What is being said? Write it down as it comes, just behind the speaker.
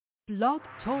Blog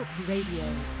Talk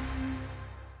Radio.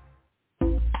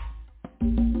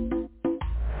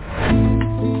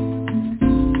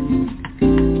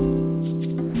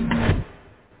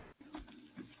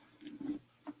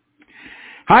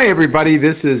 Hi, everybody.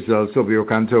 This is Silvio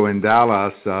Canto in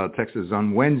Dallas, Texas,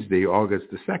 on Wednesday, August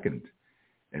the 2nd,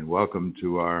 and welcome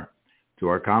to our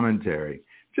commentary.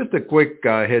 Just a quick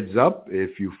heads up: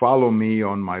 if you follow me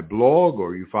on my blog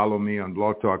or you follow me on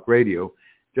Blog Talk Radio,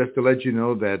 just to let you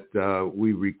know that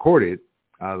we recorded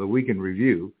the Week in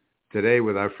Review today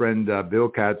with our friend Bill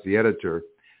Katz, the editor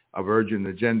of Urgent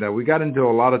Agenda. We got into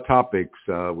a lot of topics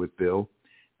with Bill.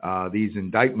 These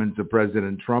indictments of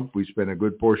President Trump. We spent a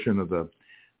good portion of the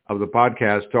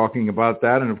podcast talking about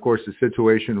that, and of course the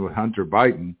situation with Hunter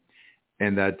Biden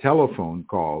and that telephone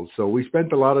call. So we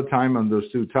spent a lot of time on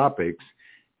those two topics,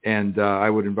 and I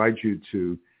would invite you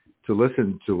to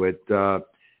listen to it.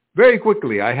 Very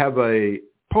quickly, I have a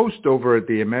post over at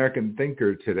the American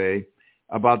Thinker today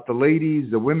about the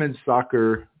women's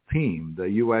soccer team, the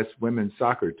U.S. women's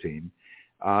soccer team.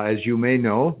 As you may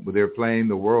know, they're playing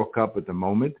the World Cup at the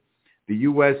moment. The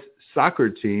U.S. soccer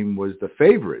team was the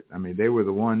favorite. I mean, they were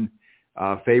the one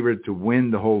favorite to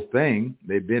win the whole thing.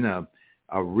 They've been a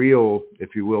real,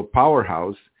 if you will,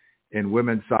 powerhouse in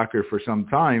women's soccer for some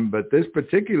time. But this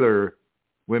particular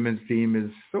women's team is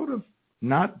sort of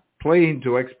not playing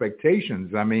to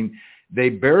expectations. I mean, they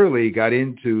barely got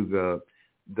into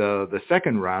the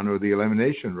second round or the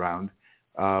elimination round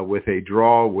with a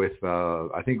draw with,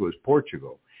 I think it was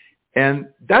Portugal. And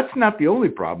that's not the only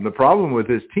problem. The problem with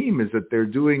this team is that they're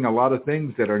doing a lot of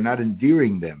things that are not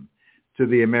endearing them to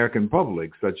the American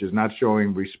public, such as not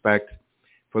showing respect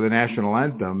for the national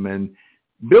anthem. And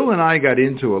Bill and I got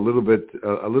into a little bit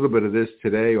of this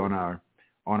today on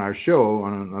our show,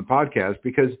 on a podcast,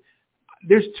 because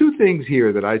there's two things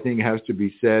here that I think has to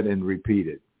be said and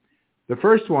repeated. The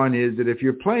first one is that if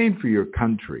you're playing for your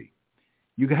country,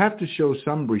 you have to show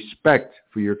some respect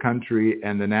for your country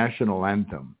and the national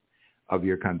anthem of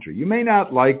your country. You may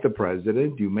not like the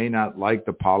president. You may not like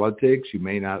the politics. You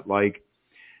may not like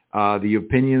the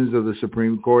opinions of the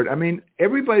Supreme Court. I mean,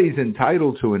 everybody's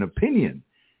entitled to an opinion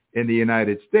in the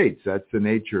United States. That's the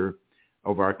nature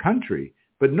of our country.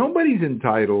 But nobody's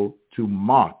entitled to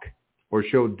mock or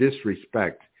show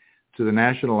disrespect to the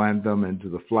national anthem and to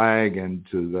the flag and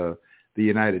to the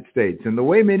United States. And the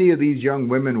way many of these young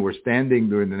women were standing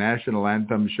during the national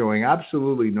anthem, showing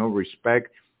absolutely no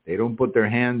respect. They don't put their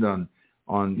hand on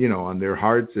their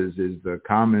hearts, as is the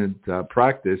common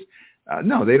practice.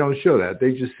 No, they don't show that.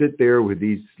 They just sit there with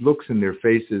these looks in their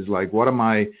faces like, what am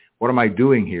I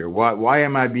doing here? Why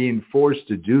am I being forced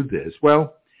to do this?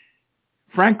 Well,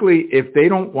 frankly, if they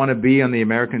don't want to be on the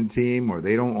American team or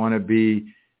they don't want to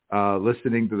be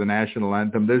listening to the national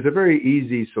anthem, there's a very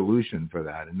easy solution for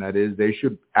that, and that is they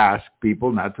should ask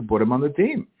people not to put them on the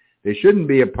team. They shouldn't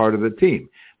be a part of the team.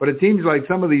 But it seems like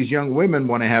some of these young women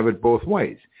want to have it both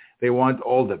ways. They want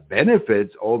all the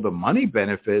benefits, all the money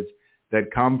benefits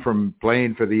that come from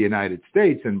playing for the United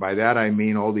States. And by that, I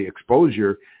mean all the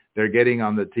exposure they're getting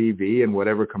on the TV and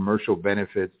whatever commercial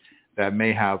benefits that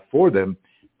may have for them.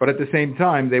 But at the same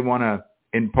time, they want to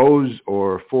impose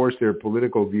or force their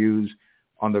political views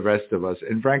on the rest of us.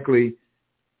 And frankly,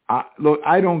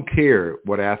 I don't care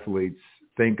what athletes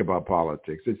think about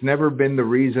politics. It's never been the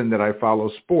reason that I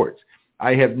follow sports.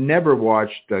 I have never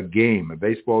watched a game, a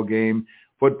baseball game,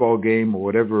 football game, or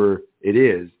whatever it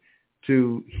is,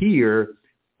 to hear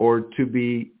or to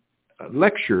be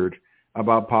lectured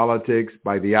about politics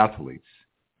by the athletes.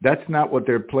 That's not what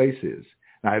their place is.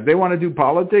 Now, if they want to do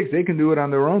politics, they can do it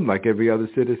on their own like every other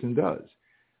citizen does.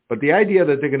 But the idea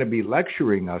that they're going to be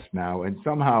lecturing us now and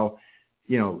somehow,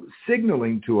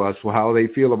 signaling to us how they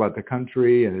feel about the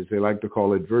country, and as they like to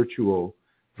call it,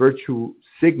 virtue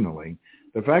signaling,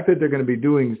 the fact that they're going to be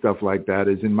doing stuff like that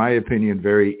is, in my opinion,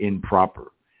 very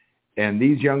improper. And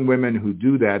these young women who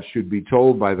do that should be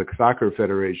told by the Soccer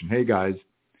Federation, hey, guys,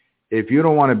 if you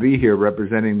don't want to be here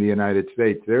representing the United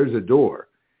States, there's a door,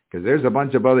 because there's a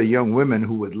bunch of other young women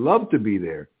who would love to be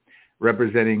there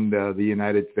representing the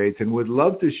United States and would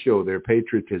love to show their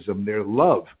patriotism, their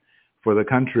love for the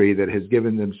country that has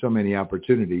given them so many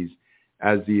opportunities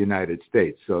as the United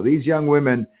States. So these young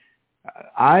women,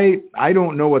 I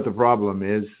don't know what the problem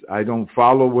is. I don't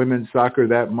follow women's soccer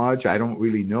that much. I don't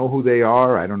really know who they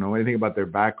are. I don't know anything about their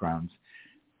backgrounds.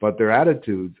 But their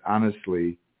attitudes,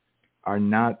 honestly, are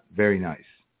not very nice.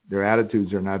 Their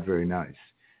attitudes are not very nice.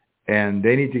 And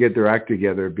they need to get their act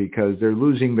together because they're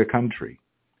losing the country.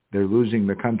 They're losing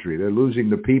the country. They're losing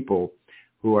the people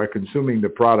who are consuming the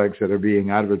products that are being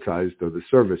advertised or the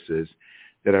services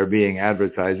that are being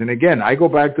advertised. And again, I go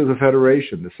back to the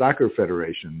federation, the soccer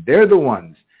federation. They're the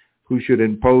ones who should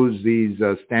impose these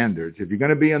standards. If you're going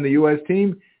to be on the U.S.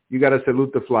 team, you got to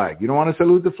salute the flag. You don't want to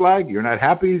salute the flag? You're not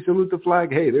happy to salute the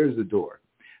flag? Hey, there's the door.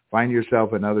 Find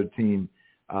yourself another team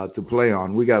to play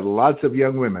on. We got lots of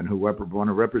young women who want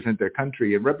to represent their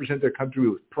country and represent their country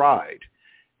with pride,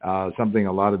 something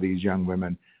a lot of these young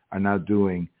women are not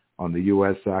doing on the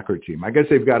U.S. soccer team. I guess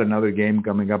they've got another game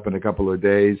coming up in a couple of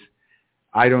days.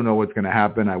 I don't know what's going to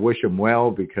happen. I wish them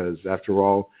well because, after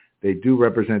all, they do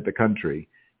represent the country.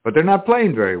 But they're not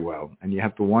playing very well, and you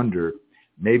have to wonder,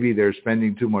 maybe they're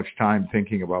spending too much time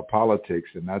thinking about politics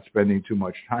and not spending too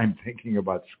much time thinking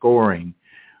about scoring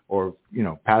or,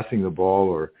 passing the ball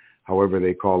or however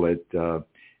they call it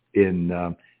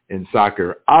in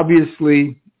soccer.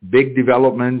 Obviously, big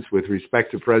developments with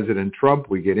respect to President Trump.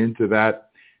 We get into that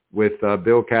with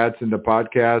Bill Katz in the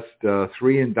podcast.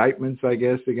 3 indictments, I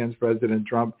guess, against President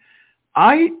Trump.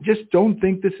 I just don't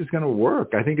think this is going to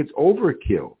work. I think it's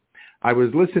overkill. I was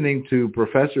listening to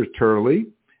Professor Turley.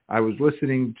 I was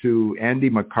listening to Andy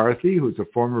McCarthy, who's a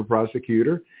former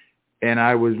prosecutor, and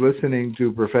I was listening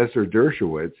to Professor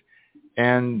Dershowitz.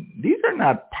 And these are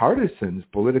not partisans,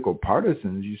 political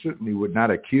partisans. You certainly would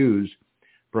not accuse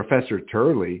Professor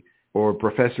Turley or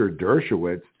Professor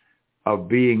Dershowitz of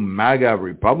being MAGA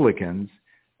Republicans.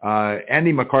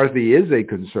 Andy McCarthy is a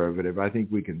conservative. I think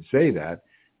we can say that.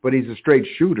 But he's a straight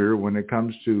shooter when it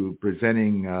comes to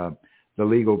presenting the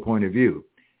legal point of view.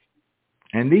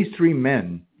 And these 3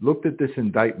 men looked at this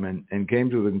indictment and came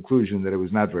to the conclusion that it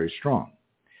was not very strong.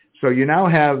 So you now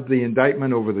have the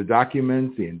indictment over the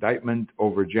documents, the indictment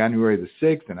over January the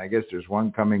 6th, and I guess there's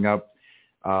one coming up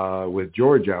with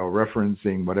Georgia,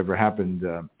 referencing whatever happened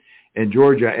in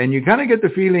Georgia. And you kind of get the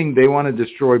feeling they want to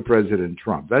destroy President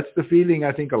Trump. That's the feeling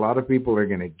I think a lot of people are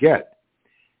going to get.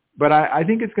 But I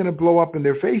think it's going to blow up in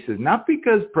their faces, not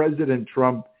because President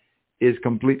Trump is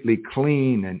completely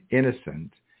clean and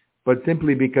innocent, but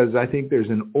simply because I think there's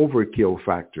an overkill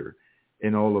factor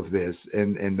in all of this,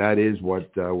 and that is what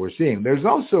we're seeing. There's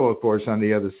also, of course, on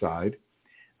the other side,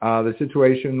 the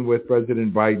situation with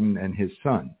President Biden and his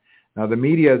son. Now, the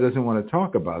media doesn't want to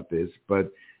talk about this,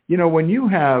 but, when you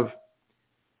have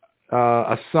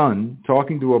a son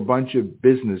talking to a bunch of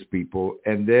business people,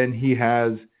 and then he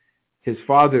has his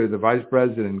father, the vice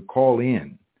president, call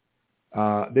in,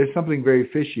 there's something very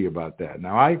fishy about that.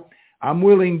 Now, I'm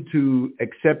willing to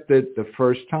accept it the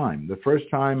first time. The first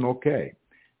time, okay.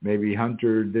 Maybe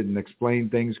Hunter didn't explain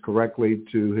things correctly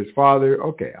to his father.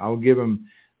 Okay, I'll give him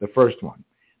the first one.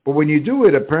 But when you do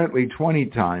it apparently 20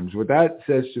 times, what that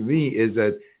says to me is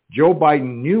that Joe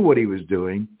Biden knew what he was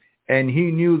doing, and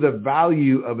he knew the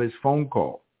value of his phone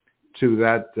call to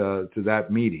that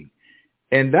meeting.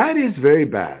 And that is very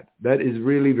bad. That is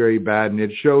really very bad, and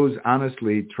it shows,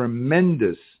 honestly, a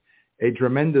tremendous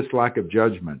lack of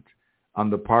judgment on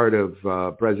the part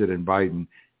of President Biden,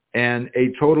 and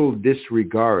a total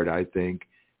disregard, I think,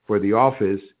 for the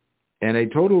office, and a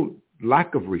total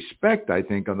lack of respect, I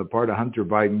think, on the part of Hunter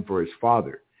Biden for his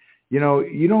father. You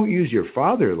don't use your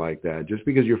father like that. Just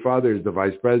because your father is the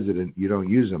vice president, you don't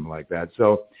use him like that.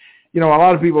 So, a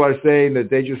lot of people are saying that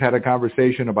they just had a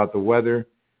conversation about the weather.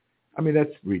 I mean,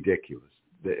 that's ridiculous.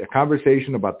 A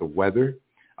conversation about the weather.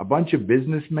 A bunch of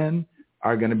businessmen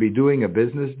are going to be doing a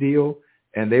business deal,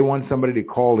 and they want somebody to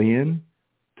call in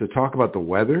to talk about the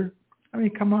weather. I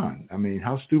mean, come on. I mean,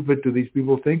 how stupid do these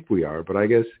people think we are? But I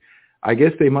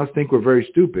guess they must think we're very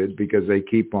stupid because they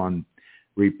keep on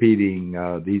repeating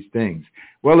these things.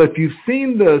 Well, if you've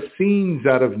seen the scenes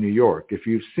out of New York, if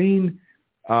you've seen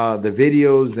the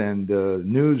videos and the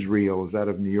newsreels out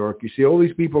of New York, you see all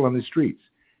these people on the streets.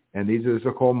 And these are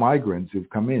so-called migrants who've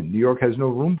come in. New York has no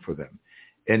room for them.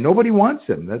 And nobody wants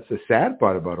them. That's the sad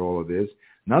part about all of this.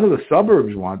 None of the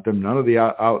suburbs want them. None of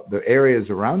the areas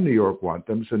around New York want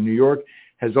them. So New York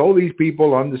has all these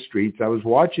people on the streets. I was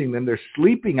watching them. They're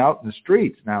sleeping out in the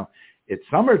streets. Now, it's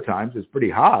summertime, so it's pretty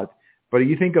hot. But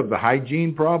you think of the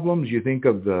hygiene problems. You think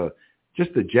of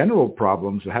just the general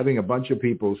problems of having a bunch of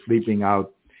people sleeping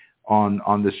out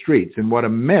on the streets. And what a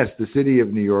mess the city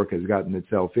of New York has gotten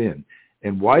itself in.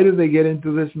 And why did they get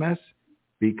into this mess?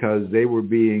 Because they were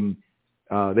playing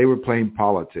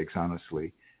politics,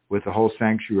 honestly, with the whole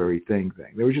sanctuary thing.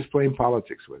 They were just playing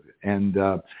politics with it. And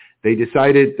they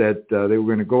decided that they were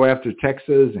going to go after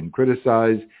Texas and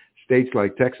criticize states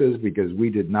like Texas because we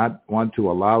did not want to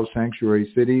allow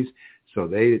sanctuary cities. So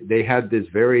they had this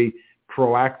very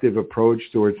proactive approach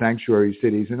towards sanctuary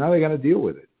cities, and now they got to deal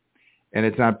with it. And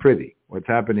it's not pretty. What's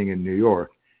happening in New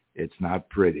York, it's not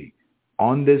pretty.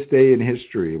 On this day in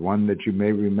history, one that you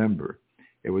may remember,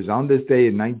 It was on this day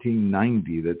in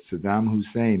 1990 that Saddam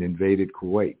Hussein invaded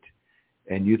Kuwait.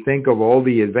 And you think of all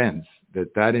the events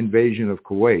that invasion of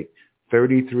Kuwait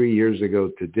 33 years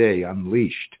ago today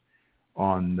unleashed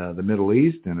on the Middle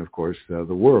East and, of course, the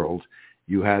world.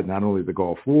 You had not only the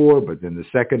Gulf War, but then the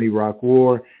Second Iraq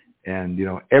War, and,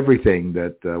 everything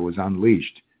that was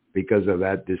unleashed because of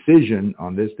that decision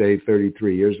on this day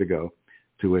 33 years ago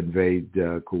to invade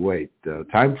Kuwait.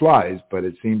 Time flies, but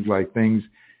it seems like things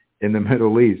in the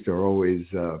Middle East are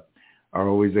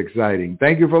always exciting.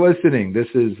 Thank you for listening. This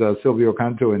is Silvio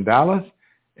Canto in Dallas,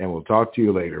 and we'll talk to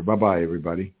you later. Bye-bye,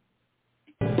 everybody.